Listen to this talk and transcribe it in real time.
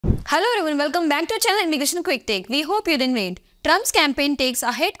Hello everyone, welcome back to our channel Immigration Quick Take. We hope you're doing great. Trump's campaign takes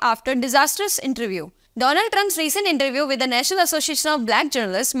a hit after disastrous interview. Donald Trump's recent interview with the National Association of Black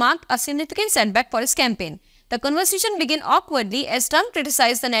Journalists marked a significant setback for his campaign. The conversation began awkwardly as Trump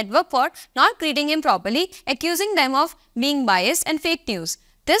criticized the network for not treating him properly, accusing them of being biased and fake news.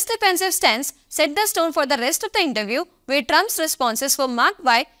 This defensive stance set the tone for the rest of the interview, where Trump's responses were marked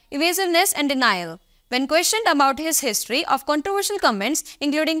by evasiveness and denial. When questioned about his history of controversial comments,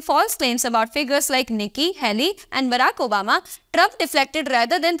 including false claims about figures like Nikki Haley and Barack Obama, Trump deflected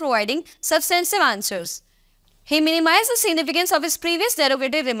rather than providing substantive answers. He minimized the significance of his previous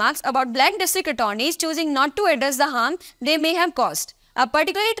derogatory remarks about black district attorneys choosing not to address the harm they may have caused. A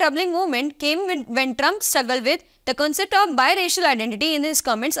particularly troubling moment came when Trump struggled with the concept of biracial identity in his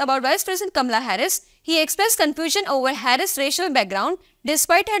comments about Vice President Kamala Harris. He expressed confusion over Harris' racial background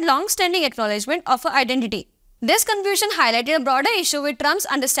despite her long-standing acknowledgement of her identity. This confusion highlighted a broader issue with Trump's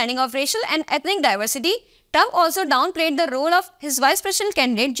understanding of racial and ethnic diversity. Trump also downplayed the role of his vice presidential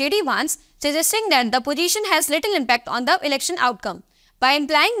candidate J.D. Vance, suggesting that the position has little impact on the election outcome. By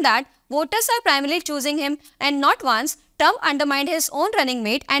implying that voters are primarily choosing him and not Vance, Trump undermined his own running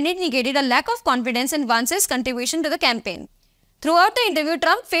mate and indicated a lack of confidence in Vance's contribution to the campaign. Throughout the interview,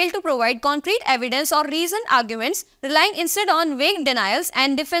 Trump failed to provide concrete evidence or reasoned arguments, relying instead on vague denials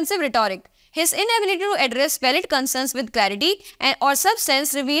and defensive rhetoric. His inability to address valid concerns with clarity or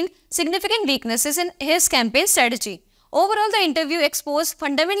substance revealed significant weaknesses in his campaign strategy. Overall, the interview exposed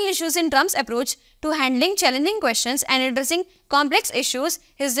fundamental issues in Trump's approach to handling challenging questions and addressing complex issues.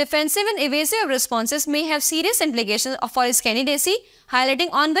 His defensive and evasive responses may have serious implications for his candidacy, highlighting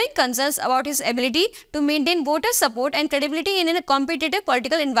ongoing concerns about his ability to maintain voter support and credibility in a competitive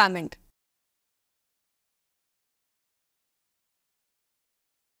political environment.